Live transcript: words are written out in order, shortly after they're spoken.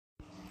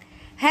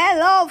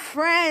Hello,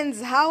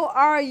 friends. How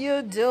are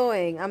you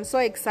doing? I'm so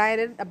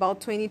excited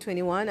about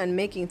 2021 and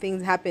making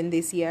things happen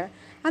this year.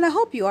 And I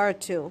hope you are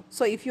too.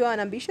 So, if you are an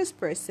ambitious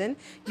person,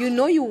 you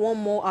know you want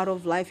more out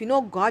of life. You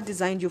know God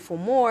designed you for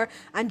more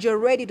and you're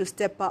ready to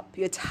step up.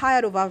 You're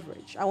tired of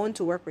average. I want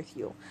to work with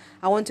you.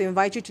 I want to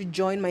invite you to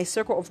join my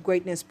Circle of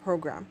Greatness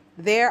program.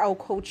 There, I'll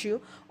coach you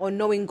on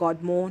knowing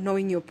God more,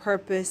 knowing your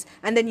purpose,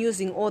 and then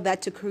using all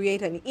that to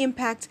create an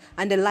impact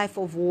and a life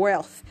of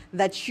wealth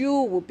that you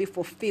will be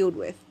fulfilled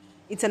with.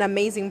 It's an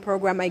amazing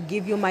program. I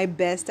give you my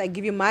best. I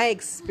give you my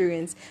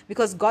experience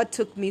because God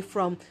took me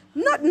from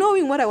not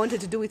knowing what I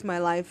wanted to do with my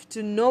life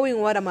to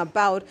knowing what I'm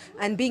about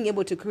and being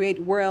able to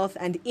create wealth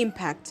and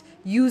impact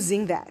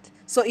using that.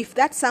 So if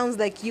that sounds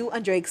like you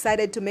and you're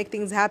excited to make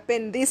things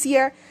happen this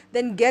year,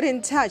 then get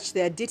in touch.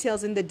 There are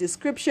details in the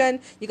description.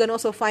 You can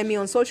also find me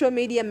on social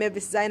media,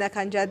 Mavis Zaina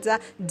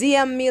Kanjadza.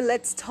 DM me.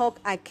 Let's talk.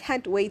 I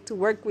can't wait to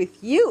work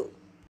with you.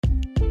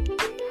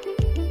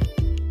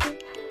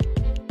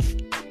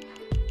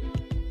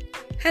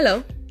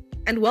 Hello,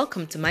 and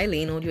welcome to my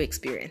Lane Audio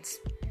Experience.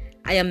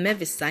 I am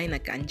Mavis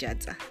Zaina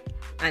Kanjadza,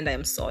 and I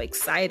am so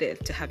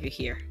excited to have you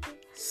here.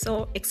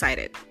 So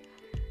excited.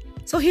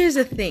 So here's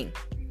the thing.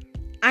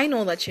 I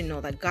know that you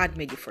know that God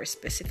made you for a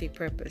specific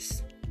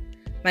purpose.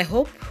 My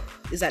hope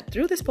is that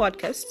through this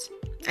podcast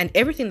and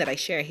everything that I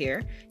share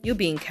here, you'll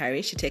be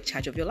encouraged to take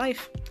charge of your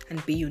life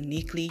and be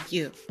uniquely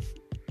you.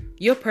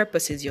 Your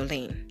purpose is your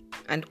lane,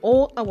 and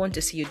all I want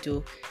to see you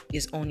do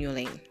is own your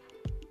lane.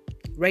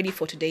 Ready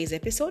for today's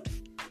episode?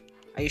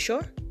 Are you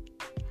sure?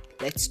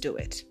 Let's do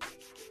it.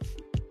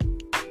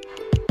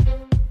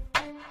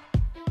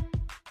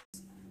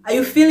 Are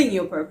you feeling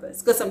your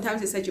purpose? Because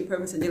sometimes you set your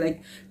purpose and you're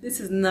like,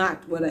 this is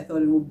not what I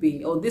thought it would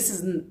be, or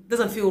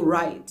doesn't feel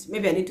right.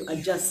 Maybe I need to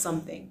adjust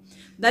something.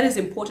 That is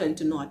important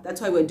to note.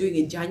 That's why we're doing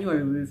a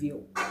January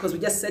review, because we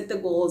just set the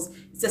goals.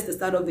 It's just the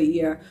start of the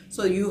year,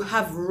 so you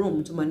have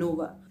room to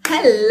maneuver.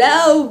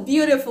 Hello,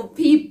 beautiful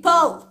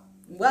people.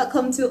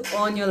 Welcome to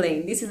Own Your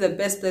Lane. This is the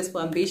best place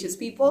for ambitious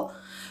people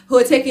who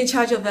are taking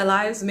charge of their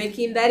lives,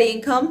 making that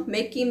income,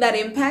 making that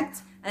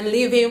impact, and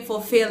living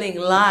fulfilling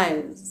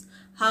lives.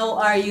 How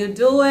are you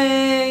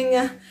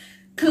doing?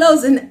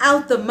 Closing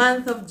out the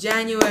month of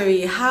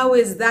January. How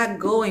is that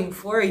going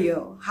for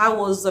you? How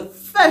was the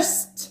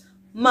first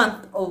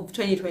month of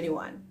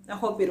 2021? I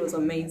hope it was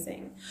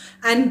amazing.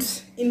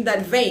 And in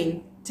that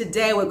vein,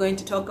 today we're going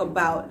to talk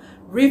about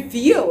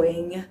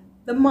reviewing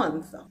the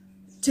month.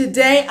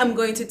 Today, I'm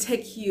going to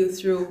take you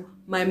through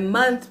my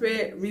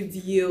monthly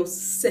review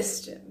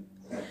system.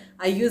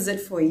 I use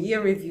it for a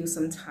year review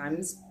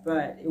sometimes,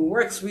 but it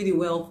works really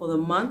well for the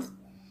month.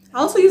 I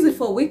also use it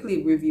for a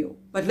weekly review,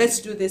 but let's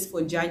do this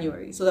for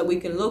January so that we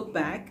can look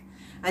back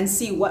and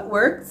see what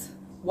worked,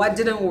 what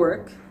didn't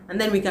work,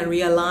 and then we can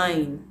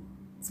realign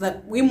so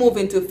that we move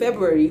into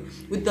February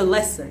with the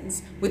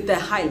lessons, with the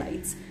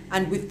highlights,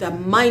 and with the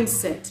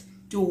mindset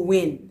to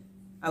win.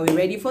 Are we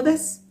ready for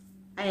this?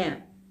 I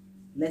am.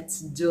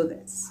 Let's do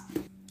this.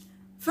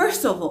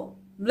 First of all,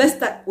 let's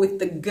start with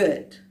the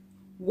good.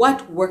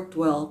 What worked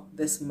well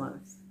this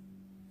month?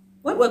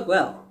 What worked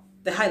well?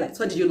 The highlights.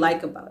 What did you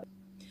like about it?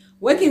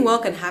 Working well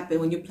can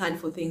happen when you plan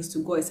for things to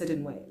go a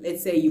certain way.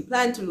 Let's say you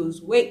plan to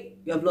lose weight.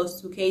 You have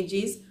lost 2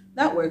 kgs.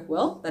 That worked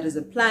well. That is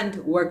a plan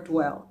that worked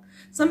well.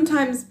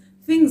 Sometimes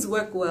things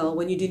work well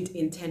when you didn't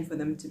intend for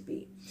them to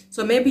be.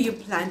 So maybe you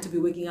plan to be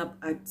waking up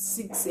at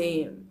 6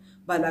 a.m.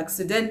 but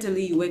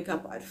accidentally you wake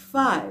up at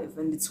 5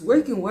 and it's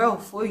working well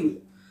for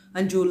you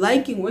and you're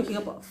liking waking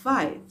up at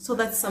 5. So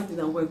that's something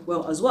that worked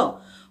well as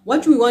well.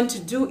 What we want to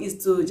do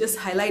is to just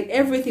highlight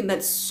everything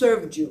that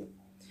served you.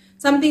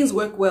 Some things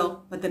work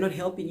well, but they're not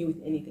helping you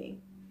with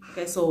anything.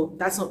 Okay, so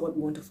that's not what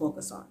we want to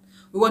focus on.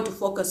 We want to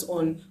focus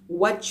on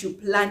what you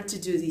plan to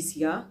do this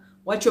year,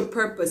 what your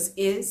purpose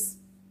is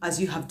as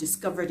you have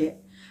discovered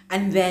it,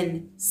 and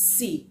then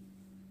see,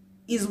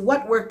 is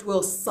what worked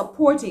well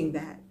supporting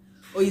that?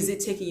 Or is it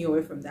taking you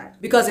away from that?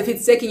 Because if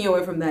it's taking you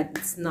away from that,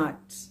 it's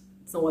not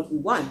what we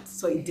want.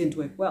 So it didn't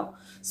work well.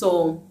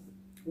 So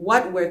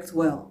what worked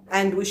well?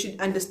 And we should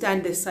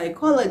understand the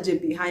psychology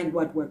behind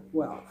what worked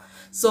well.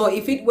 So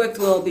if it worked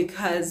well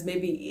because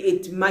maybe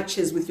it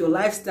matches with your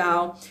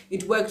lifestyle,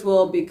 it worked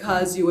well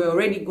because you were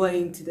already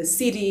going to the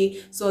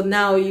city, so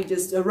now you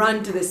just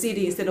run to the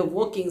city instead of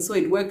walking, so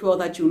it worked well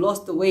that you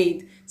lost the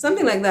weight,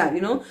 something like that, you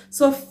know.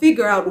 So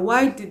figure out,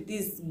 why did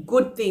these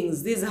good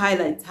things, these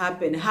highlights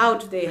happen? How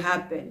did they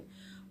happen?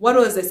 What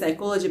was the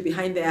psychology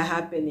behind their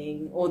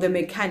happening, or the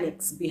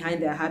mechanics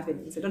behind their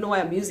happenings? I don't know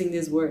why I'm using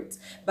these words,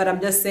 but I'm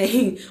just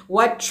saying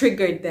what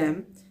triggered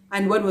them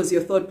and what was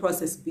your thought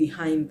process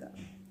behind them.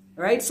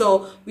 All right,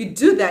 so we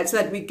do that so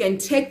that we can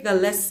take the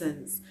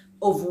lessons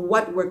of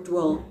what worked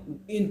well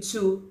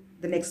into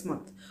the next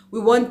month. We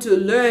want to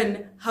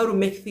learn how to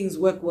make things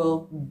work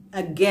well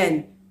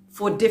again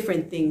for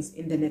different things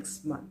in the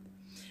next month.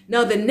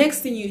 Now, the next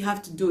thing you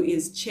have to do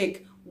is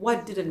check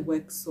what didn't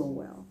work so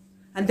well,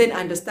 and then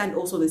understand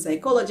also the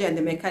psychology and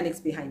the mechanics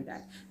behind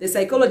that. The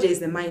psychology is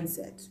the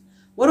mindset.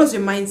 What was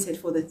your mindset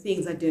for the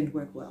things that didn't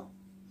work well?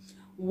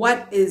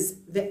 What is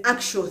the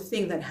actual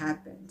thing that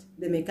happened?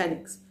 the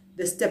mechanics,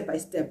 the step by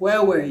step.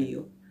 Where were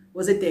you?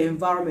 Was it the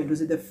environment?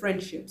 Was it the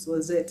friendships?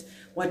 Was it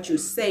what you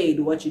said,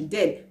 what you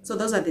did? So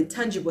those are the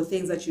tangible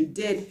things that you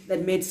did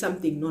that made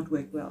something not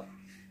work well.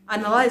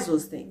 Analyze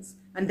those things.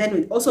 And then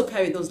we also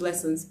carry those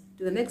lessons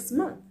to the next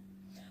month.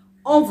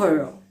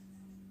 Overall,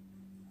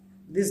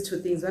 these two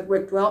things, what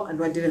worked well and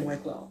what didn't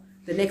work well.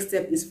 The next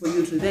step is for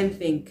you to then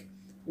think,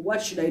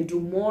 what should I do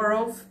more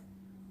of?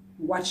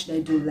 What should I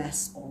do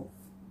less of?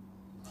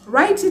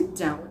 Write it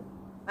down.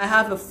 I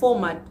have a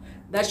format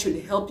that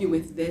should help you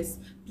with this.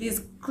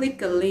 Please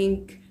click a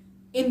link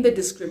in the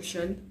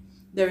description.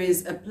 There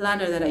is a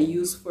planner that I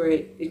use for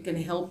it. It can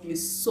help you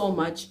so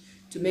much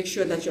to make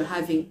sure that you're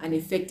having an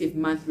effective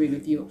monthly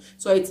review.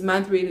 So it's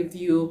monthly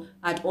review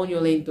at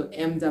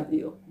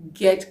onyourlane.mw.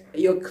 Get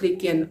your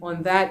click in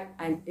on that,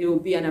 and it will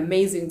be an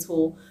amazing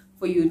tool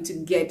for you to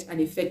get an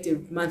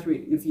effective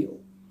monthly review.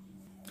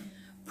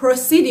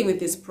 Proceeding with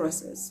this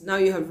process, now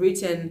you have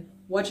written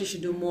what you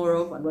should do more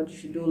of and what you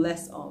should do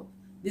less of.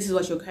 This is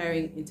what you're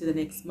carrying into the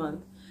next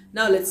month.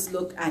 Now let's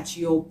look at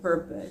your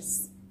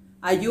purpose.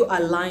 Are you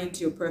aligned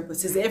to your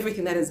purpose? Is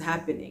everything that is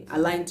happening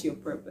aligned to your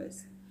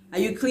purpose? Are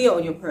you clear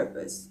on your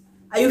purpose?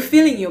 Are you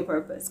feeling your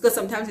purpose? Because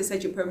sometimes you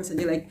set your purpose and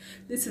you're like,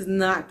 this is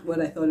not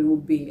what I thought it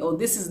would be, or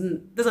this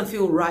doesn't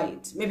feel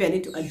right. Maybe I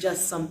need to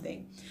adjust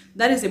something.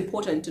 That is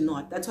important to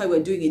note. That's why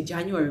we're doing a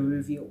January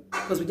review,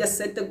 because we just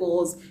set the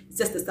goals. It's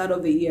just the start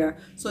of the year,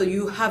 so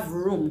you have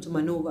room to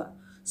maneuver.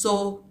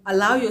 So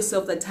allow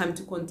yourself that time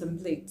to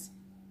contemplate.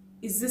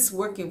 Is this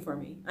working for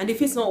me? And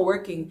if it's not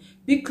working,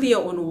 be clear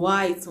on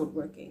why it's not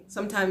working.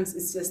 Sometimes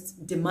it's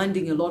just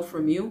demanding a lot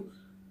from you,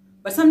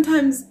 but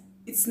sometimes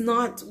it's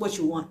not what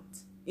you want.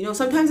 You know,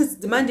 sometimes it's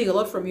demanding a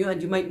lot from you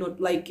and you might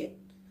not like it.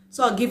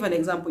 So I'll give an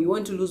example. You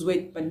want to lose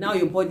weight, but now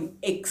your body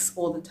aches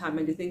all the time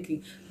and you're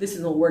thinking, this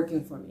is not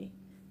working for me.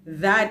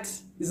 That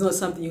is not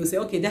something you say,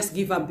 okay, just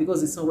give up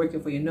because it's not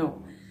working for you.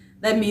 No.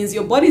 That means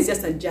your body is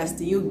just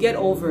adjusting. You get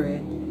over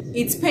it.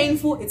 It's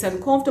painful, it's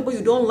uncomfortable,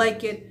 you don't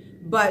like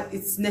it, but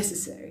it's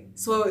necessary.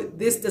 So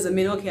this doesn't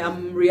mean, okay,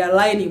 I'm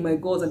realigning my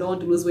goals, I don't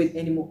want to lose weight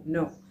anymore.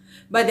 No.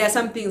 But there are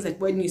some things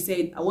like when you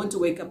say, I want to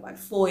wake up at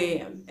 4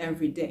 a.m.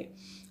 every day,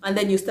 and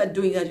then you start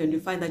doing that and you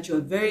find that you're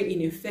very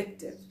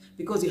ineffective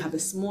because you have a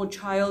small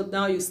child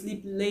now, you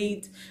sleep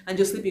late and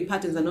your sleeping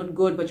patterns are not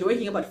good, but you're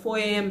waking up at 4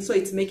 a.m. so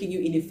it's making you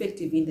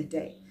ineffective in the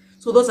day.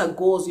 So those are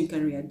goals you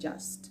can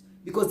readjust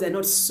because they're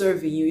not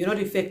serving you. You're not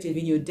effective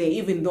in your day,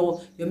 even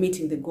though you're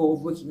meeting the goal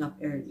of waking up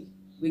early.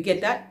 We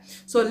get that?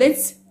 So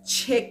let's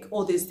check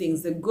all these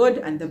things, the good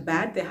and the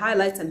bad, the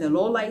highlights and the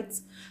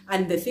lowlights,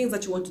 and the things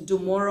that you want to do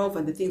more of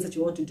and the things that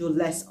you want to do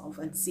less of,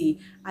 and see,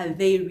 are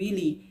they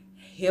really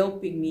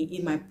helping me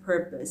in my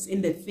purpose,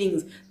 in the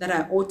things that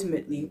I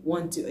ultimately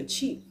want to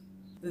achieve?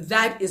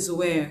 That is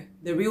where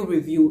the real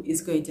review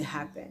is going to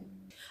happen.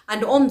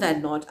 And on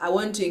that note, I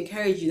want to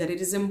encourage you that it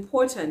is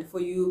important for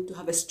you to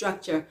have a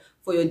structure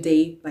for your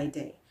day by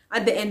day.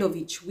 At the end of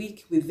each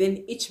week,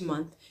 within each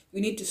month,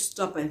 you need to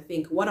stop and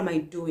think, what am I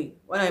doing?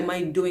 What am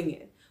I doing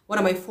it? What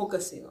am I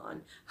focusing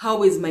on?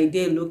 How is my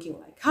day looking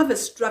like? Have a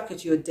structure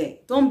to your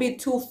day. Don't be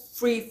too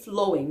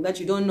free-flowing that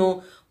you don't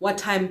know what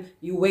time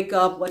you wake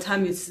up, what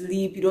time you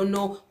sleep, you don't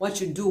know what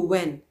you do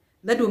when.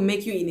 That will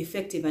make you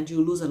ineffective and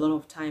you'll lose a lot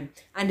of time.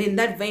 And in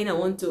that vein, I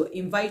want to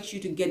invite you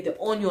to get the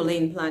On Your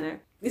Lane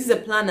planner. This is a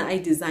planner I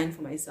designed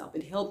for myself.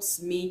 It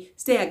helps me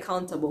stay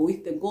accountable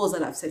with the goals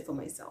that I've set for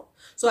myself.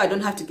 So I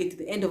don't have to get to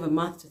the end of a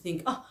month to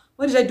think, oh,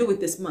 what did I do with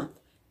this month?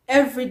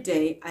 Every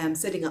day, I am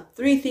setting up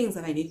 3 things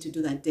that I need to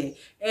do that day.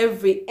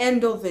 Every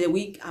end of the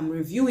week, I'm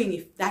reviewing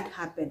if that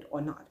happened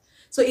or not.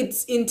 So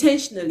it's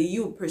intentionally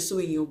you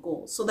pursuing your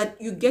goals so that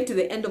you get to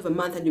the end of a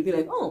month and you'll be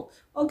like, oh,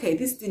 okay,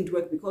 this didn't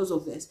work because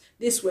of this.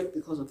 This worked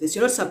because of this.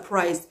 You're not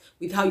surprised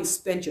with how you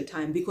spent your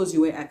time because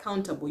you were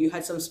accountable. You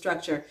had some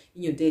structure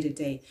in your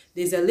day-to-day.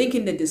 There's a link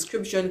in the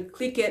description.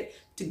 Click it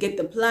to get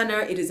the planner.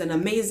 It is an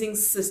amazing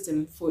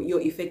system for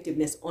your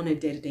effectiveness on a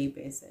day-to-day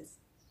basis.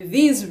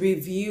 These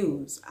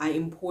reviews are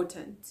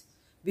important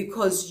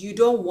because you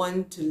don't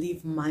want to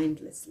live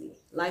mindlessly.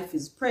 Life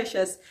is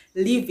precious.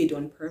 Live it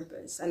on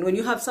purpose. And when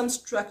you have some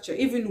structure,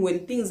 even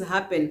when things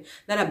happen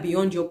that are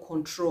beyond your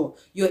control,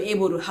 you're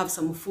able to have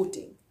some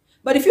footing.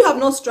 But if you have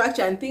no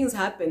structure and things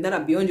happen that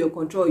are beyond your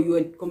control, you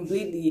are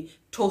completely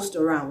tossed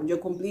around. You're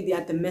completely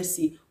at the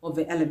mercy of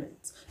the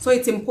elements. So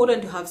it's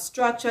important to have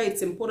structure.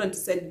 It's important to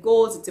set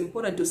goals. It's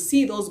important to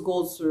see those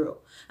goals through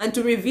and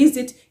to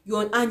revisit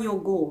your annual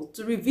goal,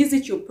 to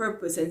revisit your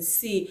purpose and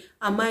see,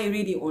 am I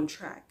really on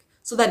track?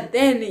 So that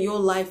then your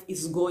life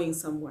is going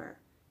somewhere.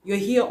 You're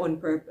here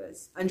on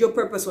purpose, and your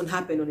purpose won't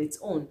happen on its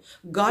own.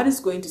 God is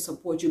going to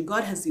support you.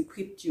 God has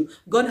equipped you.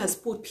 God has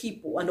put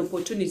people and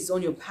opportunities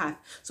on your path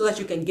so that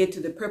you can get to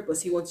the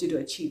purpose He wants you to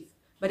achieve.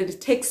 But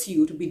it takes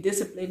you to be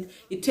disciplined.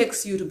 It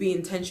takes you to be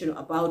intentional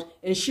about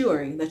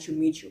ensuring that you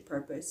meet your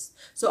purpose.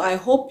 So I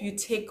hope you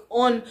take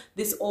on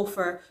this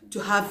offer to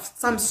have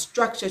some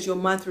structure to your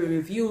monthly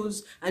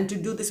reviews and to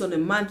do this on a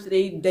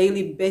monthly,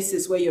 daily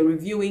basis where you're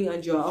reviewing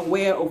and you're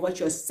aware of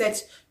what you're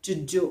set to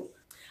do.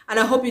 And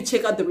I hope you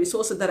check out the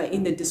resources that are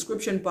in the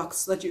description box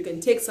so that you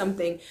can take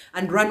something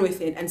and run with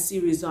it and see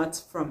results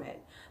from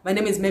it. My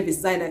name is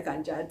Mavis Zaina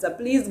Kanjata.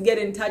 Please get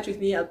in touch with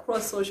me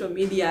across social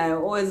media. I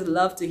always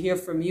love to hear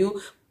from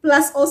you.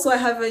 Plus, also, I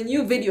have a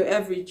new video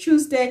every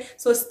Tuesday,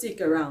 so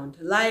stick around.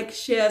 Like,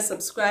 share,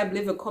 subscribe,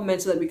 leave a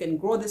comment so that we can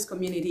grow this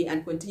community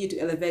and continue to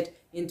elevate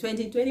in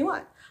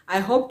 2021. I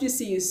hope to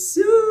see you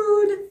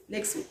soon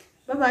next week.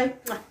 Bye-bye.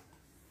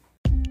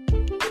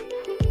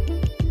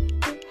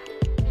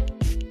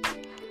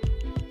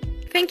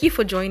 Thank you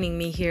for joining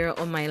me here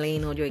on my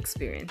Lane Audio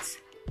Experience.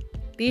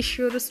 Be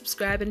sure to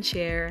subscribe and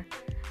share,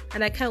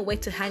 and I can't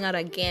wait to hang out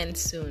again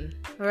soon.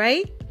 All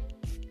right?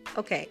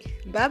 Okay.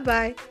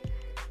 Bye-bye.